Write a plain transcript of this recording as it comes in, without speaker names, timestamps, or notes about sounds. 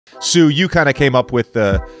Sue, you kind of came up with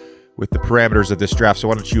the parameters of this draft, so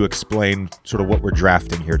why don't you explain sort of what we're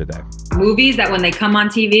drafting here today? Movies that when they come on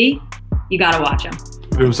TV, you got to watch them.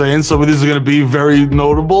 You know what I'm saying? Some of these are going to be very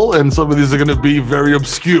notable and some of these are going to be very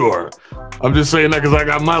obscure. I'm just saying that because I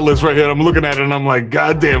got my list right here. I'm looking at it and I'm like,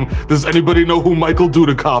 God damn, does anybody know who Michael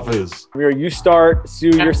Dudikoff is? Mero, you start. Sue,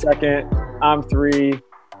 you're second. I'm 3.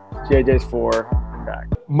 JJ's 4. I'm back.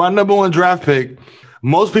 My number one draft pick,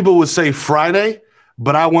 most people would say Friday,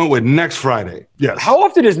 but I went with next Friday. Yes. How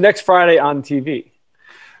often is next Friday on TV?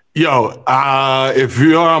 Yo, if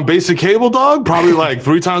you're on basic cable, dog, probably like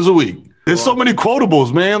 3 times a week. There's so many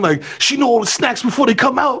quotables, man. Like, she know all the snacks before they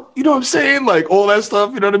come out. You know what I'm saying? Like, all that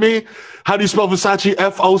stuff. You know what I mean? How do you spell Versace?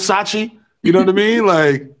 F-O Sachi. You know what I mean?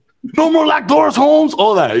 Like, no more locked doors, Holmes.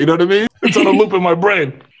 All that. You know what I mean? It's on a loop in my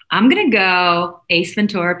brain. I'm going to go Ace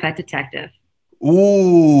Ventura, Pet Detective.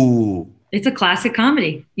 Ooh. It's a classic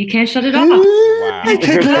comedy. You can't shut it off. Wow.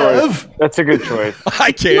 That's a good choice.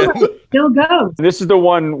 I can. Still goes. This is the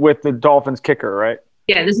one with the Dolphins kicker, right?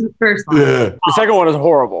 Yeah, this is the first one. Yeah. The second one is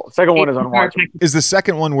horrible. The second one is unwatchable. Is the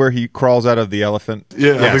second one where he crawls out of the elephant?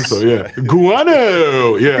 Yeah, yes. I think so, yeah.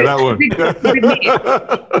 Guano! Yeah, that one.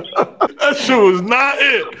 That shit was not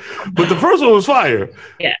it. But the first one was fire.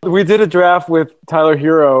 Yeah. We did a draft with Tyler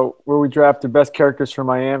Hero where we drafted best characters from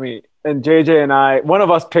Miami. And JJ and I, one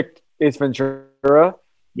of us picked Ace Ventura.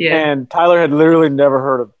 Yeah. And Tyler had literally never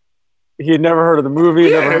heard of He had never heard of the movie.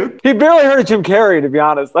 Yeah. He barely heard of Jim Carrey, to be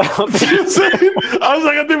honest. I was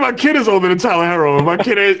like, I think my kid is older than Tyler Hero. My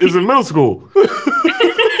kid is in middle school.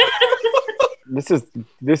 This is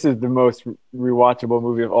the most rewatchable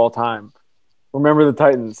movie of all time. Remember the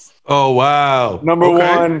Titans. Oh, wow. Number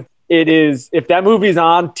one, it is, if that movie's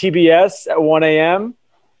on TBS at 1 a.m.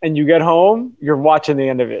 and you get home, you're watching the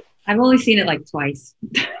end of it. I've only seen it like twice.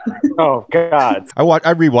 Oh, God. I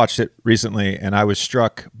rewatched it recently, and I was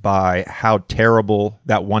struck by how terrible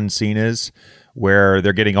that one scene is where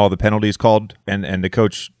they're getting all the penalties called, and the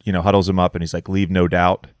coach, huddles them up, and he's like, leave no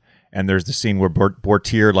doubt. And there's the scene where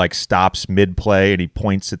Bortier like stops mid-play, and he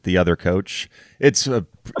points at the other coach. It's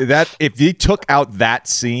that if he took out that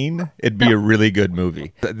scene, it'd be a really good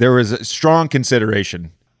movie. There was a strong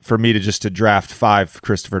consideration for me to draft 5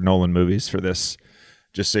 Christopher Nolan movies for this.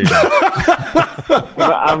 Just so you know.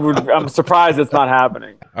 I'm surprised it's not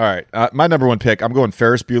happening. All right. My number one pick, I'm going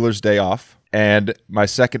Ferris Bueller's Day Off. And my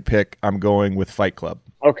second pick, I'm going with Fight Club.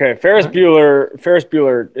 Okay. Ferris Bueller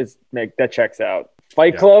that checks out.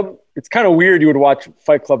 Fight Club, it's kind of weird you would watch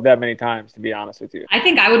Fight Club that many times, to be honest with you. I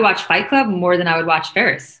think I would watch Fight Club more than I would watch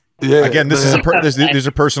Ferris. Yeah. Again, these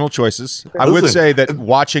are personal choices. I would say that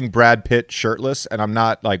watching Brad Pitt shirtless, and I'm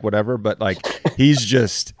not like whatever, but like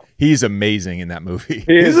he's amazing in that movie.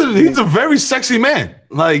 He's a very sexy man.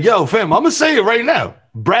 Like, yo, fam, I'm going to say it right now.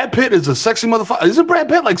 Brad Pitt is a sexy motherfucker. Isn't Brad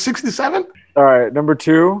Pitt like 67? All right, number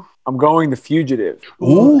 2, I'm going The Fugitive.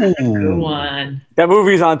 Ooh. Good one. That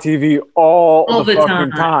movie's on TV all the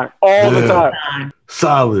fucking time. All the time.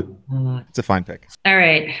 Solid. It's a fine pick. All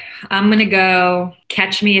right. I'm going to go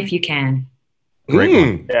Catch Me If You Can. Great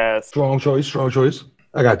one. Yes. Strong choice.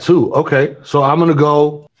 I got 2. Okay. So I'm going to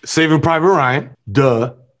go Saving Private Ryan.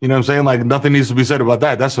 Duh. You know what I'm saying? Like, nothing needs to be said about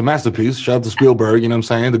that. That's a masterpiece. Shout out to Spielberg, you know what I'm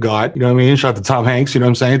saying? The God, you know what I mean? Shout out to Tom Hanks, you know what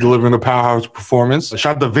I'm saying? Delivering a powerhouse performance.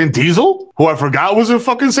 Shout out to Vin Diesel, who I forgot was in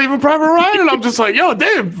fucking Saving Private Ryan. And I'm just like, yo,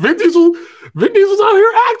 damn, Vin Diesel's out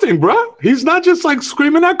here acting, bro. He's not just like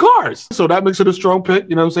screaming at cars. So that makes it a strong pick,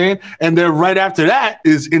 you know what I'm saying? And then right after that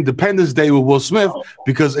is Independence Day with Will Smith,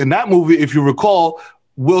 because in that movie, if you recall,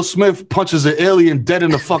 Will Smith punches an alien dead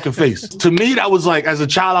in the fucking face. To me, that was like, as a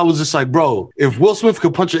child, I was just like, bro, if Will Smith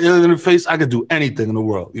could punch an alien in the face, I could do anything in the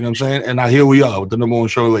world. You know what I'm saying? And now here we are with the number one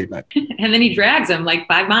show late night. And then he drags him like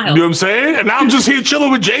 5 miles. You know what I'm saying? And now I'm just here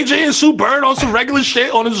chilling with JJ and Sue Bird on some regular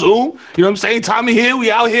shit on a Zoom. You know what I'm saying? Tommy here,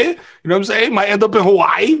 we out here. You know what I'm saying? Might end up in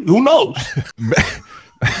Hawaii. Who knows?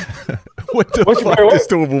 What the fuck does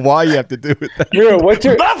the Hawaii have to do with that? What's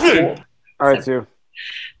your nothing? All right, Sue.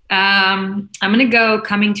 I'm going to go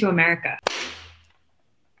Coming to America.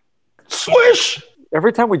 Swish!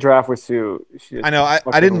 Every time we draft with Sue, I know.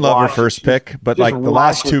 I didn't love her first pick, but like the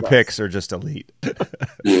last 2 picks are just elite.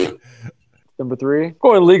 Number 3,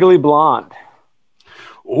 going Legally Blonde.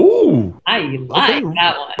 Ooh. I like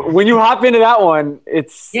that one. When you hop into that one,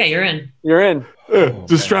 it's... Yeah, you're in. You're in. Yeah,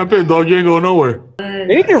 just strap in, dog. You ain't going nowhere. They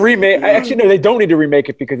need to remake... Actually, no, they don't need to remake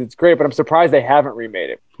it because it's great, but I'm surprised they haven't remade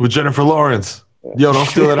it. With Jennifer Lawrence. Yo, don't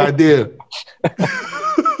steal that idea.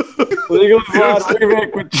 Legally Blonde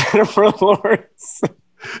remake with Jennifer Lawrence.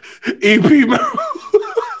 EP Mero.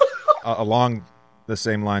 Along the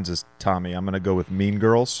same lines as Tommy, I'm going to go with Mean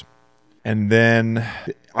Girls. And then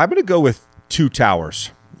I'm going to go with Two Towers,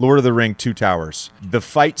 Lord of the Ring, Two Towers. The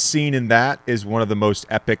fight scene in that is one of the most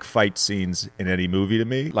epic fight scenes in any movie to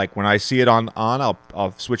me. Like when I see it on,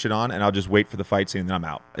 I'll switch it on and I'll just wait for the fight scene and then I'm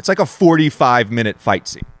out. It's like a 45-minute fight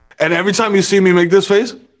scene. And every time you see me make this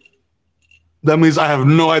face, that means I have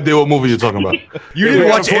no idea what movie you're talking about. You didn't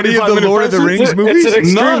watch any of the Lord of the Rings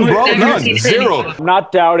movies? None, bro. None. Zero. I'm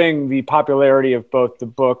not doubting the popularity of both the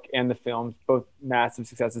book and the films, both massive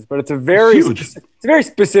successes, but it's a very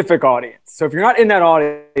specific audience. So if you're not in that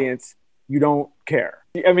audience, you don't care.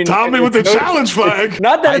 I mean, Tommy with the challenge flag.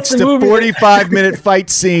 Not that it's the 45-minute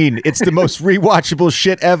fight scene. It's the most rewatchable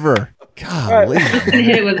shit ever. Golly. I'm gonna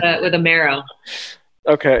hit it with a Mero.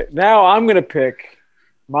 Okay, now I'm gonna pick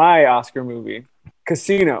my Oscar movie,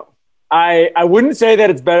 Casino. I wouldn't say that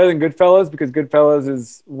it's better than Goodfellas because Goodfellas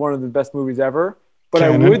is one of the best movies ever, but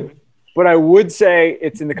I would say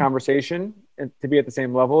it's in the conversation and to be at the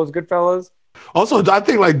same level as Goodfellas. Also, I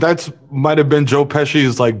think like that's might have been Joe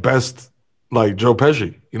Pesci's like best, like Joe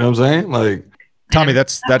Pesci. You know what I'm saying? Like Tommy,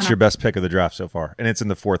 that's your best pick of the draft so far, and it's in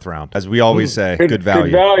the 4th round, as we always say. Good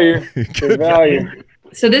value. Good value.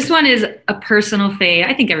 So this one is a personal fave.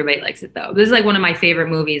 I think everybody likes it though. This is like one of my favorite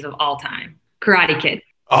movies of all time. Karate Kid.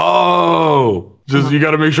 Oh, just you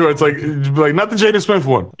got to make sure it's like not the Jaden Smith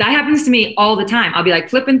one. That happens to me all the time. I'll be like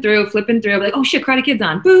flipping through. I'll be like, oh shit, Karate Kid's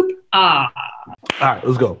on. Boop. All right,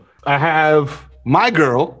 let's go. I have my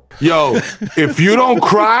girl. Yo, if you don't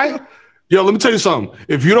cry, yo, let me tell you something.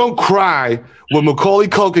 If you don't cry when Macaulay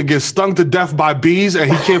Culkin gets stung to death by bees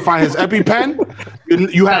and he can't find his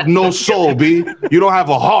EpiPen, you have no soul, B. You don't have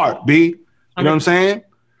a heart, B. You know what I'm saying?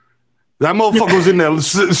 That motherfucker was in there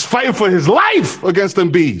fighting for his life against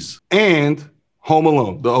them bees. And Home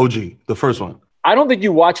Alone, the OG, the first one. I don't think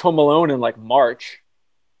you watch Home Alone in like March.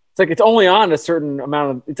 It's like it's only on a certain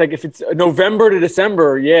amount of. It's like if it's November to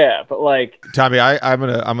December, yeah. But like Tommy, I'm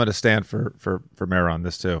gonna stand for Mero on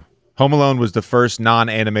this too. Home Alone was the first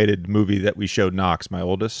non-animated movie that we showed Knox, my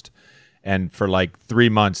oldest. And for like 3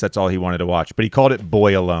 months, that's all he wanted to watch. But he called it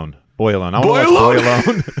Boy Alone. Boy Alone. I want to watch Boy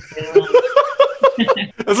Alone.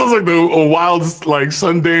 That sounds like a wild like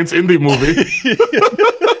Sundance indie movie.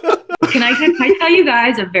 Can I tell you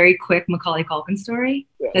guys a very quick Macaulay Culkin story?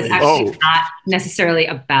 That's actually not necessarily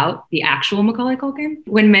about the actual Macaulay Culkin.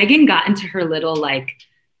 When Megan got into her little like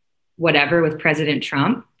whatever with President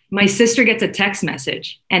Trump, my sister gets a text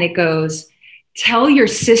message and it goes, "Tell your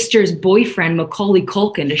sister's boyfriend, Macaulay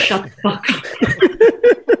Culkin, to shut the fuck up."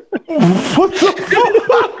 What the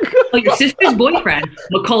fuck? Tell your sister's boyfriend,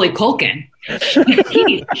 Macaulay Culkin, he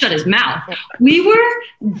needs to shut his mouth. We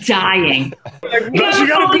were dying. Now she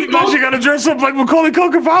gotta dress up like Macaulay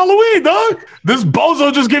Culkin for Halloween, dog. This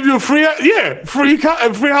bozo just gave you a free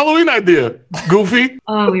Halloween idea. Goofy.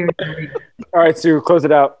 Oh, we were dying. All right, Sue, close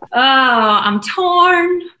it out. Oh, I'm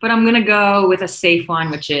torn, but I'm gonna go with a safe one,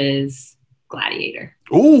 which is Gladiator.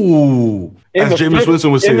 Ooh, as James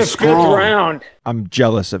Winston would say, strong. Round. I'm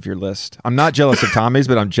jealous of your list. I'm not jealous of Tommy's,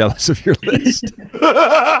 but I'm jealous of your list.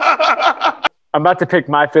 I'm about to pick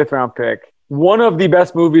my 5th round pick. One of the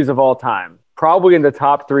best movies of all time, probably in the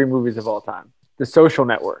top 3 movies of all time. The Social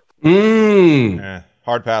Network.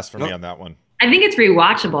 Hard pass for me on that one. I think it's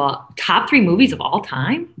rewatchable. Top 3 movies of all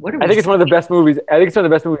time. I think it's one of the best movies. I think it's one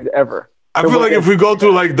of the best movies ever. I feel like if we go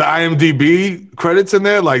through like the IMDb credits in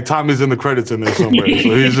there, like Tommy's in the credits in there somewhere.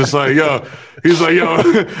 So he's just like, yo,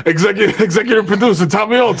 executive producer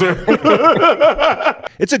Tommy Alter.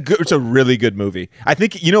 It's a really good movie. I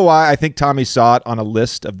think, you know why? I think Tommy saw it on a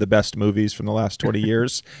list of the best movies from the last 20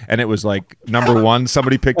 years, and it was like number 1.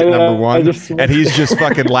 Somebody picked it number 1, and he's just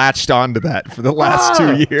fucking latched onto that for the last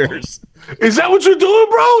 2 years. Is that what you're doing,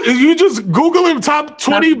 bro? Is you just Googling top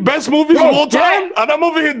 20 best movies of all time? And I'm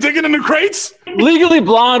over here digging in the crates? Legally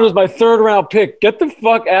Blonde was my 3rd round pick. Get the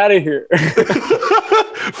fuck out of here.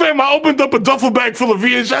 Fam, I opened up a duffel bag full of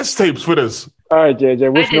VHS tapes for this. All right,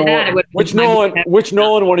 JJ. Which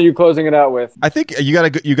Nolan one are you closing it out with? I think you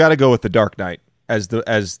gotta go with The Dark Knight as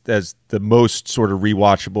the most sort of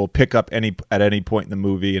rewatchable. Pick up at any point in the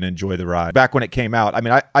movie and enjoy the ride. Back when it came out, I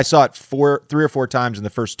mean, I saw it 3 or 4 times in the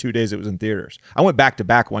first 2 days it was in theaters. I went back to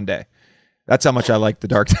back one day. That's how much I liked The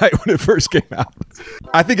Dark Knight when it first came out.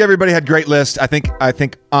 I think everybody had great lists. I think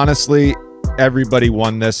honestly, everybody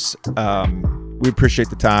won this. We appreciate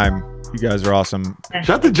the time. You guys are awesome. Shout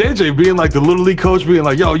out to JJ being like the little league coach, being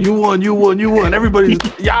like, yo, you won. Everybody's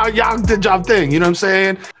y'all did y'all thing. You know what I'm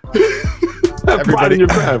saying?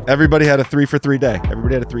 Everybody had a 3 for 3 day.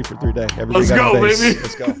 Everybody had a 3 for 3 day. Let's go, baby.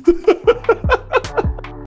 Let's go.